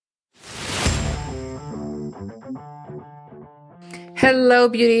Hello,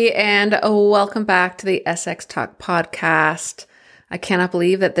 beauty, and welcome back to the SX Talk podcast. I cannot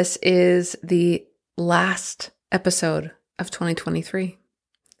believe that this is the last episode of 2023.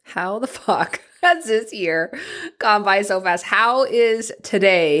 How the fuck has this year gone by so fast? How is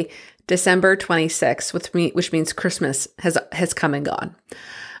today, December 26th, which means Christmas has come and gone?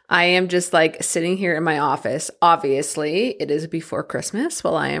 I am just like sitting here in my office. Obviously, it is before Christmas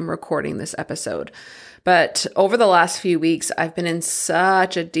while I am recording this episode. But over the last few weeks, I've been in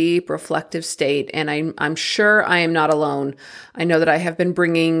such a deep reflective state, and I'm sure I am not alone. I know that I have been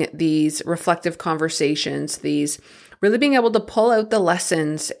bringing these reflective conversations, these really being able to pull out the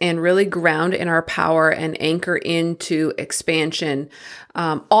lessons and really ground in our power and anchor into expansion,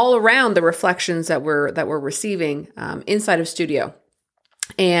 all around the reflections that we're receiving inside of studio.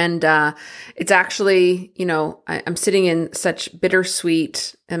 And it's actually, I'm sitting in such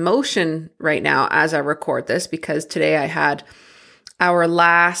bittersweet emotion right now as I record this, because today I had our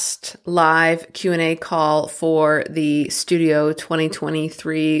last live Q&A call for the Studio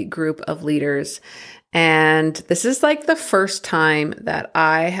 2023 group of leaders. And this is like the first time that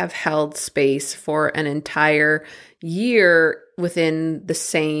I have held space for an entire year within the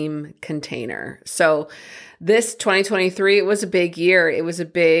same container. So this 2023, it was a big year. It was a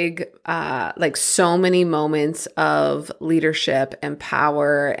big, so many moments of leadership and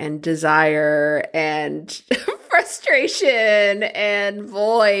power and desire and frustration and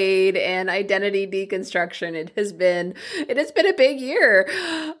void and identity deconstruction. It has been a big year.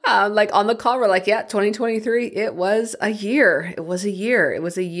 On the call, we're like, yeah, 2023, it was a year. It was a year. It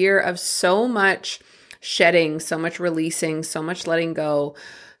was a year of so much shedding, so much releasing, so much letting go,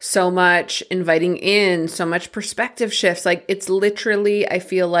 so much inviting in, so much perspective shifts. Like, it's literally, I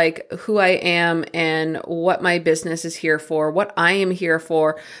feel like, who I am and what my business is here for, what I am here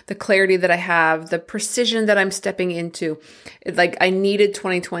for, the clarity that I have, the precision that I'm stepping into. I needed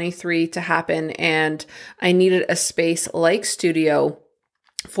 2023 to happen, and I needed a space like Studio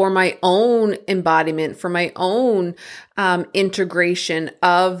for my own embodiment, for my own integration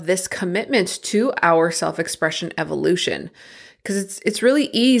of this commitment to our self-expression evolution. Because it's really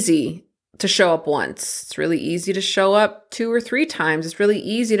easy to show up once. It's really easy to show up 2 or 3 times. It's really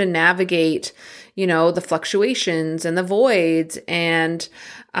easy to navigate, the fluctuations and the voids and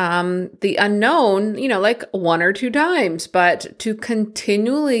the unknown, 1 or 2 times. But to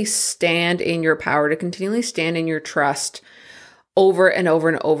continually stand in your power, to continually stand in your trust over and over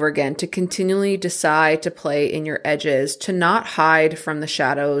and over again, to continually decide to play in your edges, to not hide from the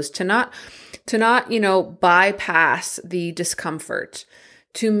shadows, to not bypass the discomfort,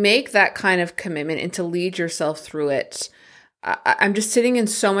 to make that kind of commitment and to lead yourself through it. I'm just sitting in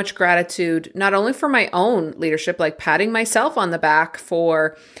so much gratitude, not only for my own leadership, like patting myself on the back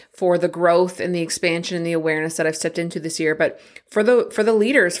for the growth and the expansion and the awareness that I've stepped into this year, but for the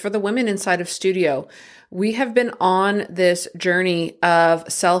leaders, for the women inside of Studio. We have been on this journey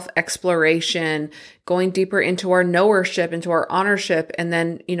of self-exploration, going deeper into our knowership, into our honorship, and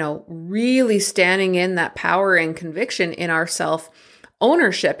then, really standing in that power and conviction in our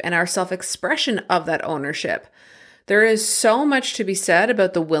self-ownership and our self-expression of that ownership. There is so much to be said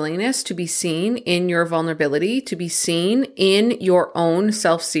about the willingness to be seen in your vulnerability, to be seen in your own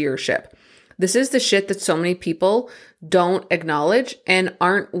self-seership. This is the shit that so many people don't acknowledge and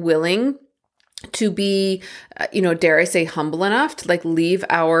aren't willing to be, dare I say, humble enough to leave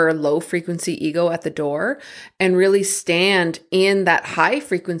our low frequency ego at the door and really stand in that high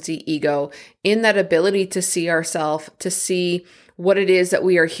frequency ego, in that ability to see ourselves, to see what it is that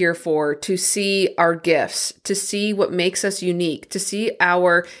we are here for, to see our gifts, to see what makes us unique, to see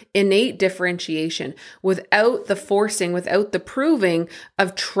our innate differentiation without the forcing, without the proving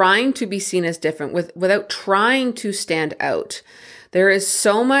of trying to be seen as different, without trying to stand out. There is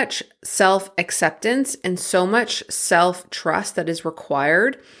so much self-acceptance and so much self-trust that is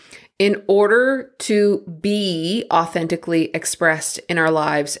required in order to be authentically expressed in our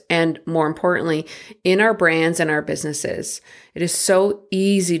lives and, more importantly, in our brands and our businesses. It is so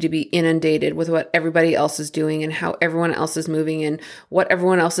easy to be inundated with what everybody else is doing and how everyone else is moving and what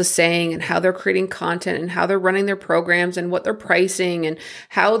everyone else is saying and how they're creating content and how they're running their programs and what they're pricing and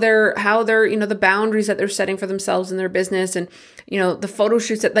how they're the boundaries that they're setting for themselves in their business and the photo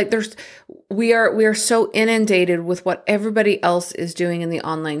shoots that we are so inundated with what everybody else is doing in the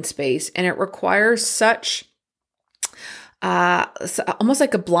online space, and it requires such almost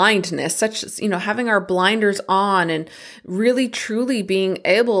like a blindness, such, having our blinders on and really truly being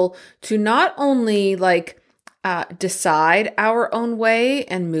able to not only decide our own way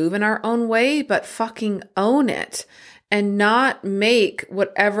and move in our own way, but fucking own it and not make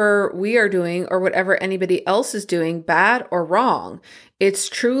whatever we are doing or whatever anybody else is doing bad or wrong. It's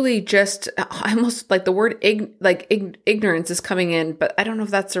truly just almost like the word ignorance is coming in, but I don't know if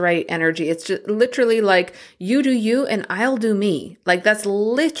that's the right energy. It's just literally like, you do you and I'll do me. Like, that's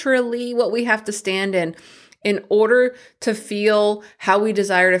literally what we have to stand in order to feel how we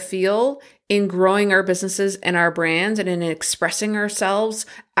desire to feel in growing our businesses and our brands and in expressing ourselves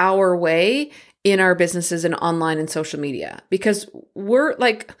our way in our businesses and online and social media. Because we're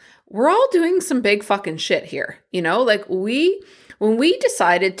all doing some big fucking shit here. Like when we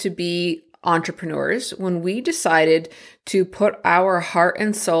decided to be entrepreneurs, when we decided to put our heart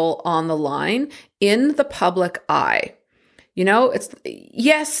and soul on the line in the public eye,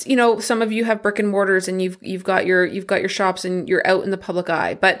 some of you have brick and mortars and you've got your shops and you're out in the public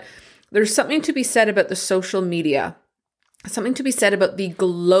eye, but there's something to be said about the social media, something to be said about the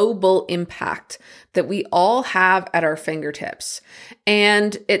global impact that we all have at our fingertips.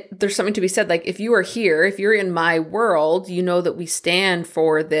 And there's something to be said, like, if you are here, if you're in my world, you know that we stand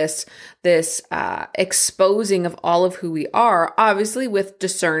for this exposing of all of who we are, obviously with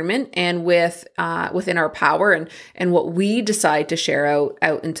discernment and with within our power and what we decide to share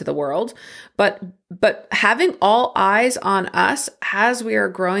out into the world. But having all eyes on us as we are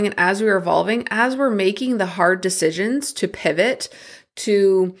growing and as we are evolving, as we're making the hard decisions to pivot,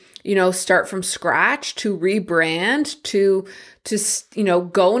 to, start from scratch, to rebrand, to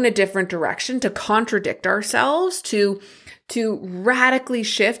go in a different direction, to contradict ourselves, to radically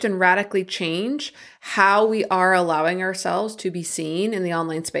shift and radically change how we are allowing ourselves to be seen in the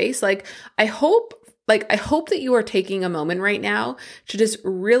online space. I hope that you are taking a moment right now to just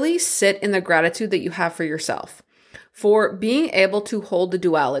really sit in the gratitude that you have for yourself, for being able to hold the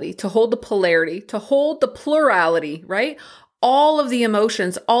duality, to hold the polarity, to hold the plurality, right? All of the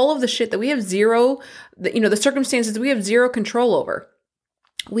emotions, all of the shit that we have the circumstances we have zero control over.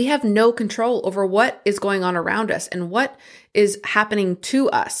 We have no control over what is going on around us and what is happening to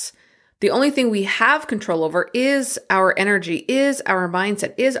us. The only thing we have control over is our energy, is our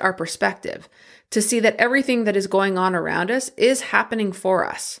mindset, is our perspective, to see that everything that is going on around us is happening for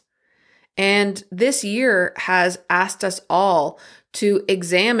us. And this year has asked us all to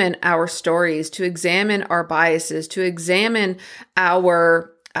examine our stories, to examine our biases, to examine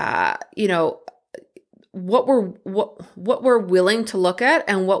our, what we're willing to look at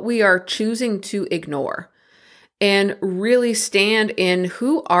and what we are choosing to ignore, and really stand in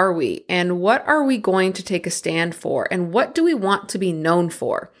who are we and what are we going to take a stand for and what do we want to be known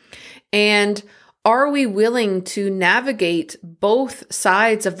for? And are we willing to navigate both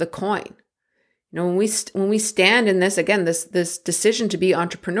sides of the coin? When we stand in this, again, this decision to be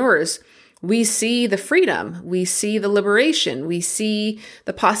entrepreneurs, we see the freedom, we see the liberation, we see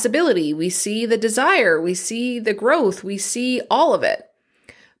the possibility, we see the desire, we see the growth, we see all of it.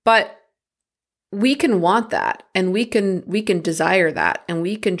 But we can want that, and we can desire that, and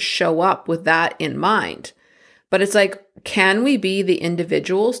we can show up with that in mind. But it's like, can we be the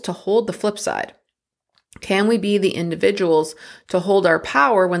individuals to hold the flip side? Can we be the individuals to hold our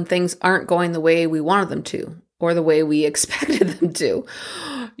power when things aren't going the way we wanted them to or the way we expected them to?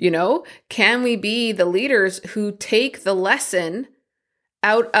 Can we be the leaders who take the lesson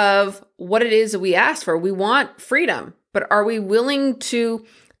out of what it is that we ask for? We want freedom, but are we willing to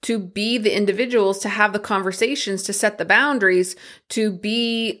be the individuals, to have the conversations, to set the boundaries, to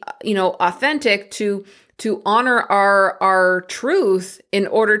be, authentic, to honor our truth in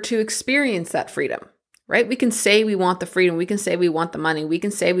order to experience that freedom? Right? We can say we want the freedom. We can say we want the money. We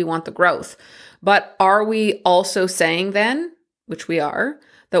can say we want the growth. But are we also saying then, which we are,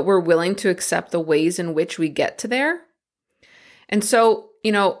 that we're willing to accept the ways in which we get to there? And so,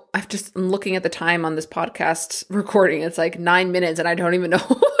 I'm looking at the time on this podcast recording. It's like 9 minutes and I don't even know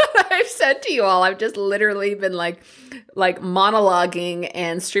what I've said to you all. I've just literally been like monologuing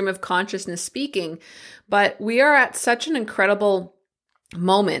and stream of consciousness speaking. But we are at such an incredible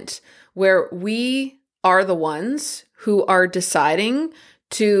moment where we are the ones who are deciding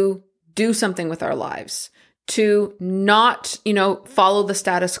to do something with our lives, to not, follow the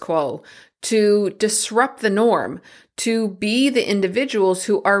status quo, to disrupt the norm, to be the individuals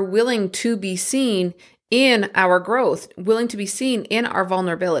who are willing to be seen in our growth, willing to be seen in our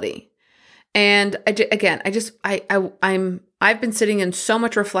vulnerability. And I've been sitting in so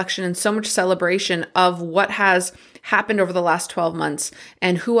much reflection and so much celebration of what has happened over the last 12 months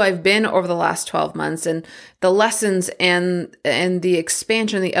and who I've been over the last 12 months and the lessons and the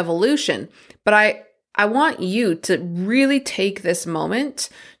expansion, the evolution. But I want you to really take this moment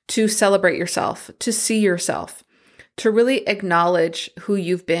to celebrate yourself, to see yourself, to really acknowledge who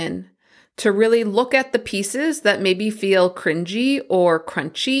you've been, to really look at the pieces that maybe feel cringy or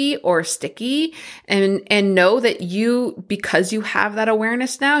crunchy or sticky and know that because you have that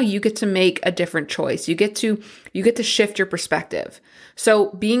awareness now, you get to make a different choice. You get to shift your perspective.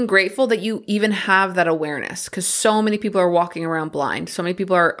 So being grateful that you even have that awareness, because so many people are walking around blind. So many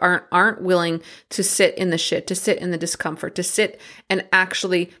people aren't willing to sit in the shit, to sit in the discomfort, to sit and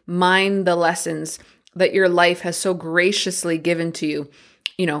actually mine the lessons that your life has so graciously given to you,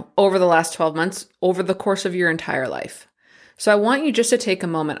 over the last 12 months, over the course of your entire life. So I want you just to take a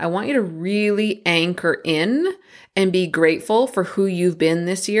moment. I want you to really anchor in and be grateful for who you've been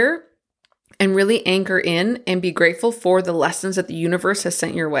this year, and really anchor in and be grateful for the lessons that the universe has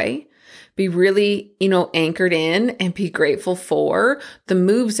sent your way. Be really, anchored in and be grateful for the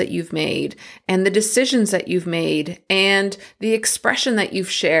moves that you've made and the decisions that you've made and the expression that you've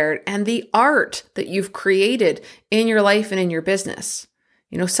shared and the art that you've created in your life and in your business.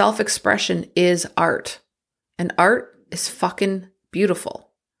 Self-expression is art, and art is fucking beautiful.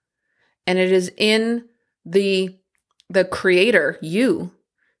 And it is in the creator, you,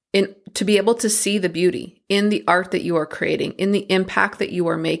 to be able to see the beauty in the art that you are creating, in the impact that you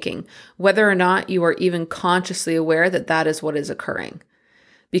are making, whether or not you are even consciously aware that that is what is occurring.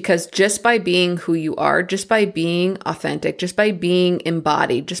 Because just by being who you are, just by being authentic, just by being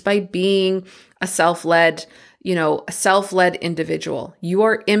embodied, just by being a self-led individual, you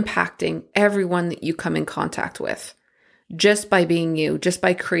are impacting everyone that you come in contact with just by being you, just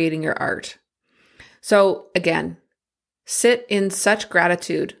by creating your art. So again, sit in such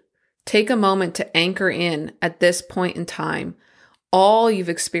gratitude. Take a moment to anchor in at this point in time all you've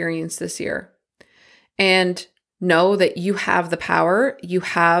experienced this year, and know that you have the power, you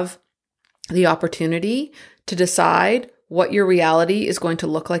have the opportunity to decide what your reality is going to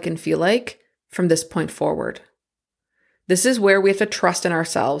look like and feel like from this point forward. This is where we have to trust in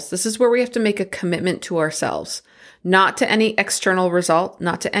ourselves. This is where we have to make a commitment to ourselves, not to any external result,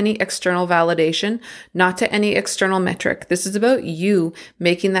 not to any external validation, not to any external metric. This is about you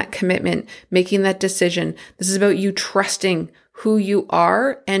making that commitment, making that decision. This is about you trusting who you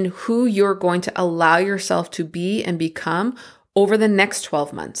are and who you're going to allow yourself to be and become over the next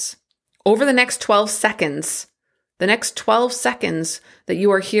 12 months, over the next 12 seconds. The next 12 seconds that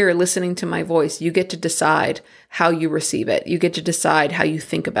you are here listening to my voice, you get to decide how you receive it. You get to decide how you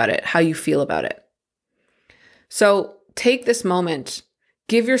think about it, how you feel about it. So take this moment,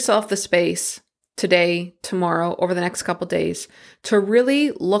 give yourself the space today, tomorrow, over the next couple days to really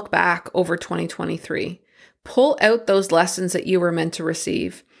look back over 2023. Pull out those lessons that you were meant to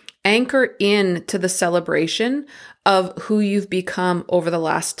receive. Anchor in to the celebration of who you've become over the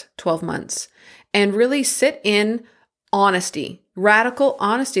last 12 months. And really sit in honesty, radical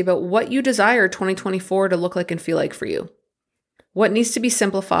honesty about what you desire 2024 to look like and feel like for you. What needs to be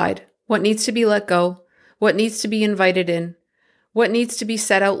simplified? What needs to be let go? What needs to be invited in? What needs to be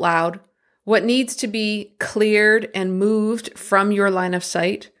said out loud? What needs to be cleared and moved from your line of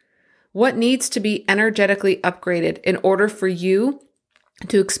sight? What needs to be energetically upgraded in order for you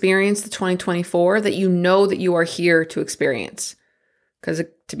to experience the 2024 that you know that you are here to experience? Because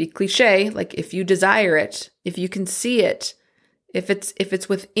to be cliche, like if you desire it, if you can see it, if it's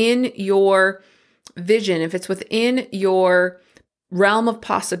within your vision, if it's within your realm of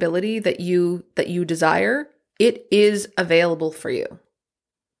possibility that you desire, it is available for you.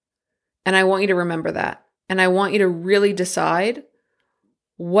 And I want you to remember that. And I want you to really decide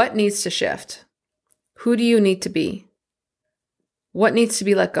what needs to shift. Who do you need to be? What needs to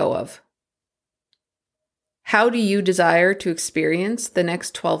be let go of? How do you desire to experience the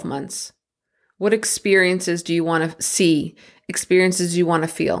next 12 months? What experiences do you want to see? Experiences do you want to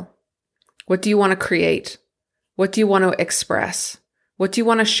feel? What do you want to create? What do you want to express? What do you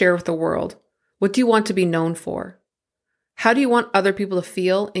want to share with the world? What do you want to be known for? How do you want other people to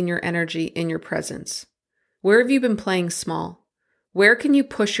feel in your energy, in your presence? Where have you been playing small? Where can you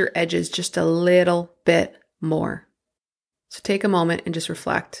push your edges just a little bit more? So take a moment and just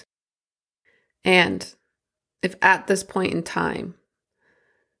reflect. And if at this point in time,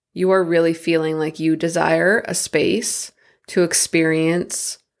 you are really feeling like you desire a space to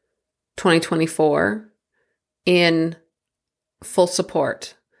experience 2024 in full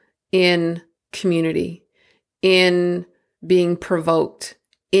support, in community, in being provoked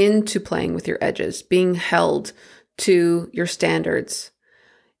into playing with your edges, being held to your standards.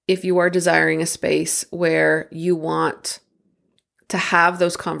 If you are desiring a space where you want to have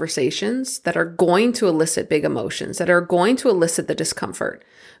those conversations that are going to elicit big emotions, that are going to elicit the discomfort,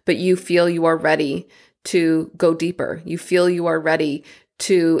 but you feel you are ready to go deeper. You feel you are ready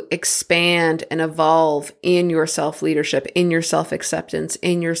to expand and evolve in your self-leadership, in your self-acceptance,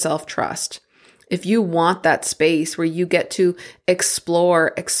 in your self-trust. If you want that space where you get to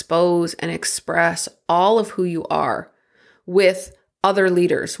explore, expose, and express all of who you are with other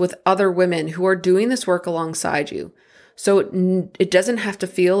leaders, with other women who are doing this work alongside you. So it doesn't have to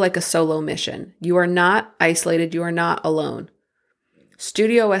feel like a solo mission. You are not isolated. You are not alone.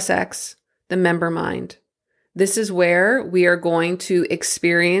 Studio SX, the member mind. This is where we are going to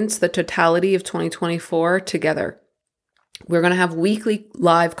experience the totality of 2024 together. We're going to have weekly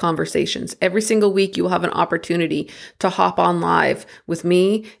live conversations. Every single week, you will have an opportunity to hop on live with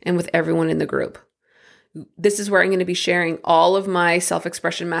me and with everyone in the group. This is where I'm going to be sharing all of my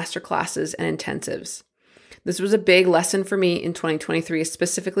self-expression masterclasses and intensives. This was a big lesson for me in 2023,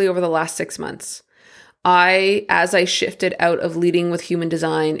 specifically over the last 6 months. As I shifted out of leading with human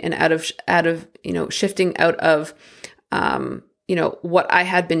design and out of shifting out of what I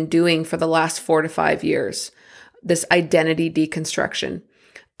had been doing for the last 4 to 5 years, this identity deconstruction,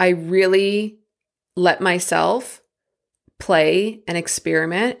 I really let myself play and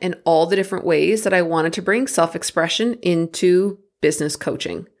experiment in all the different ways that I wanted to bring self-expression into business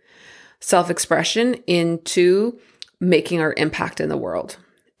coaching, self-expression into making our impact in the world.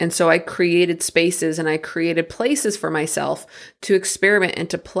 And so I created spaces and I created places for myself to experiment and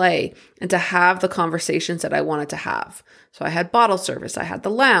to play and to have the conversations that I wanted to have. So I had bottle service, I had the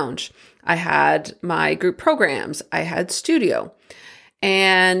lounge, I had my group programs, I had studio.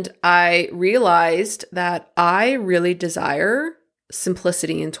 And I realized that I really desire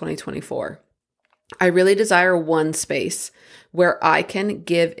simplicity in 2024. I really desire one space where I can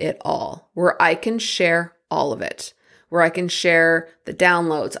give it all, where I can share all of it, where I can share the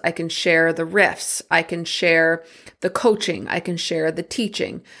downloads, I can share the riffs, I can share the coaching, I can share the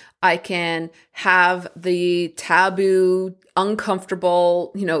teaching, I can have the taboo,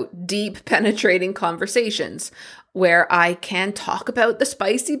 uncomfortable, deep penetrating conversations where I can talk about the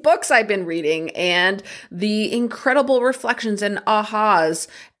spicy books I've been reading and the incredible reflections and ahas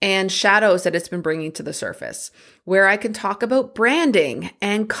and shadows that it's been bringing to the surface, where I can talk about branding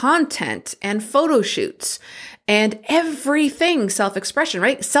and content and photo shoots and everything self-expression,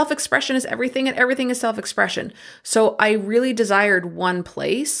 right? Self-expression is everything and everything is self-expression. So I really desired one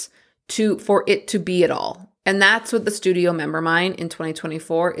place for it to be it all. And that's what the Studio Member Mind in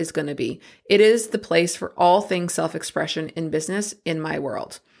 2024 is going to be. It is the place for all things self-expression in business in my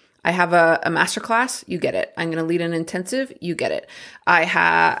world. I have a masterclass, you get it. I'm going to lead an intensive, you get it.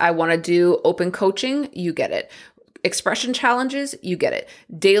 I want to do open coaching, you get it. Expression challenges, you get it.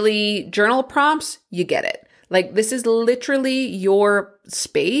 Daily journal prompts, you get it. Like, this is literally your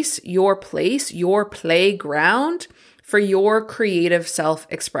space, your place, your playground for your creative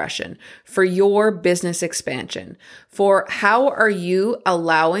self-expression, for your business expansion, for how are you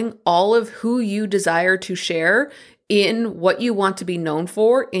allowing all of who you desire to share in what you want to be known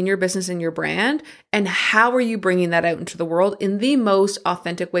for in your business and your brand, and how are you bringing that out into the world in the most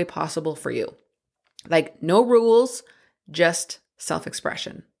authentic way possible for you? Like, no rules, just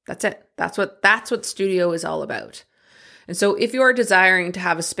self-expression. That's it. That's what Studio is all about. And so if you are desiring to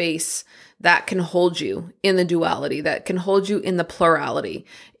have a space that can hold you in the duality, that can hold you in the plurality,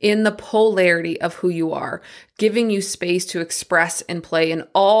 in the polarity of who you are, giving you space to express and play in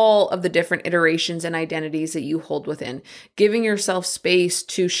all of the different iterations and identities that you hold within, giving yourself space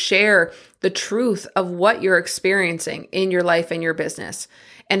to share the truth of what you're experiencing in your life and your business,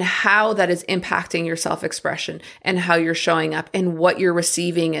 and how that is impacting your self-expression and how you're showing up and what you're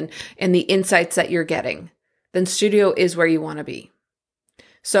receiving and the insights that you're getting, then Studio is where you want to be.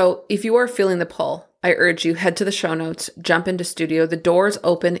 So if you are feeling the pull, I urge you, head to the show notes, jump into Studio. The doors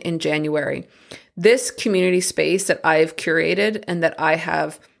open in January. This community space that I've curated and that I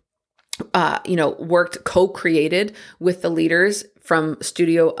have co-created with the leaders from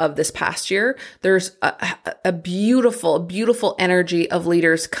Studio of this past year. There's a beautiful, beautiful energy of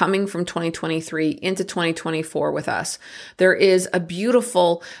leaders coming from 2023 into 2024 with us. There is a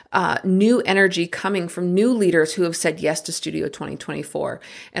beautiful new energy coming from new leaders who have said yes to Studio 2024.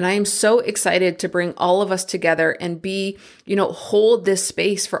 And I am so excited to bring all of us together and hold this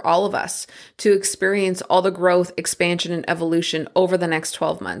space for all of us to experience all the growth, expansion, and evolution over the next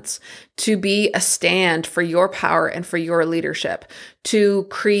 12 months, to be a stand for your power and for your leadership, to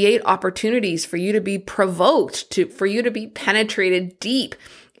create opportunities for you to be provoked, for you to be penetrated deep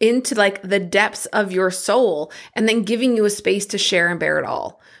into like the depths of your soul, and then giving you a space to share and bear it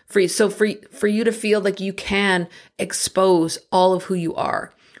all for you. So for you to feel like you can expose all of who you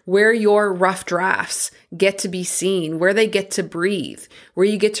are where your rough drafts get to be seen, where they get to breathe, where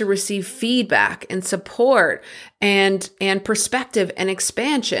you get to receive feedback and support and perspective and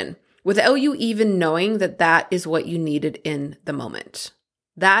expansion without you even knowing that that is what you needed in the moment.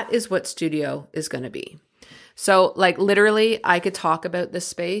 That is what studio is going to be. So like literally I could talk about this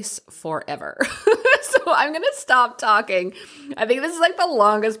space forever. So I'm going to stop talking. I think this is like the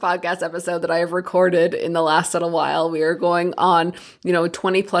longest podcast episode that I have recorded in the last little while. We are going on,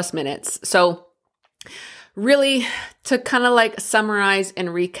 20 plus minutes. So really to kind of like summarize and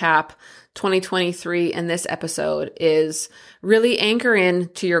recap 2023 in this episode is really anchor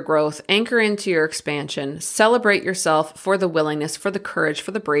into your growth, anchor into your expansion, celebrate yourself for the willingness, for the courage,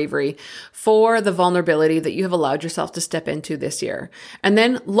 for the bravery, for the vulnerability that you have allowed yourself to step into this year. And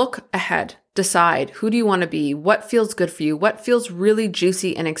then look ahead, decide who do you want to be, what feels good for you, what feels really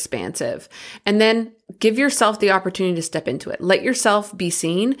juicy and expansive. And then give yourself the opportunity to step into it. Let yourself be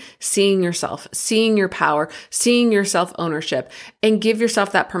seen, seeing yourself, seeing your power, seeing your self-ownership, and give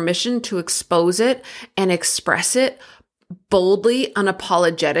yourself that permission to expose it and express it boldly,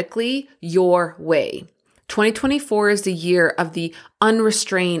 unapologetically, your way. 2024 is the year of the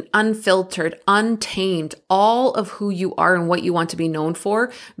unrestrained, unfiltered, untamed, all of who you are and what you want to be known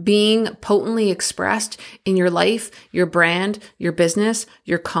for, being potently expressed in your life, your brand, your business,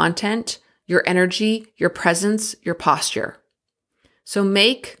 your content, your energy, your presence, your posture. So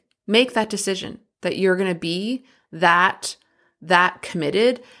make that decision that you're going to be that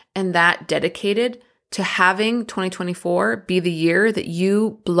committed and that dedicated to having 2024 be the year that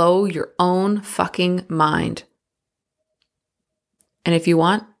you blow your own fucking mind. And if you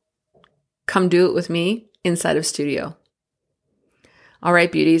want, come do it with me inside of studio. All right,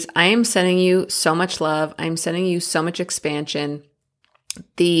 beauties, I am sending you so much love. I'm sending you so much expansion.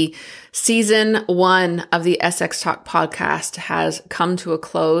 The season 1 of the SX Talk podcast has come to a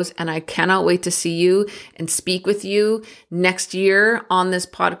close, and I cannot wait to see you and speak with you next year on this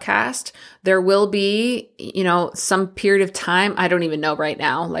podcast. There will be, some period of time. I don't even know right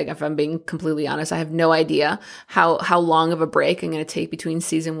now. Like, if I'm being completely honest, I have no idea how long of a break I'm going to take between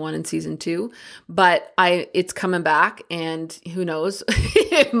season 1 and season 2, but it's coming back, and who knows,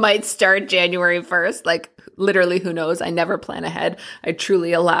 it might start January 1st. Like, literally, who knows? I never plan ahead. I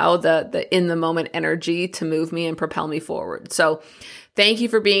truly allow the in the moment energy to move me and propel me forward. So thank you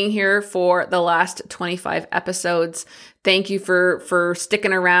for being here for the last 25 episodes. Thank you for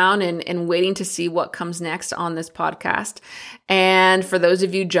sticking around and waiting to see what comes next on this podcast. And for those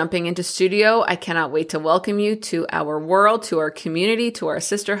of you jumping into studio, I cannot wait to welcome you to our world, to our community, to our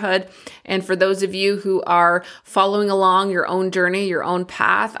sisterhood. And for those of you who are following along your own journey, your own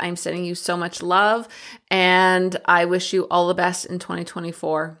path, I'm sending you so much love. And I wish you all the best in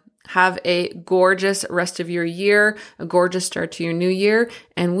 2024. Have a gorgeous rest of your year, a gorgeous start to your new year,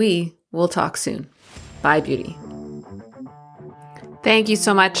 and we will talk soon. Bye, beauty. Thank you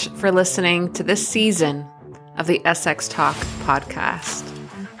so much for listening to this season of the SX Talk podcast.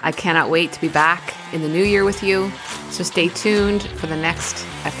 I cannot wait to be back in the new year with you, so stay tuned for the next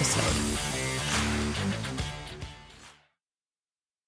episode.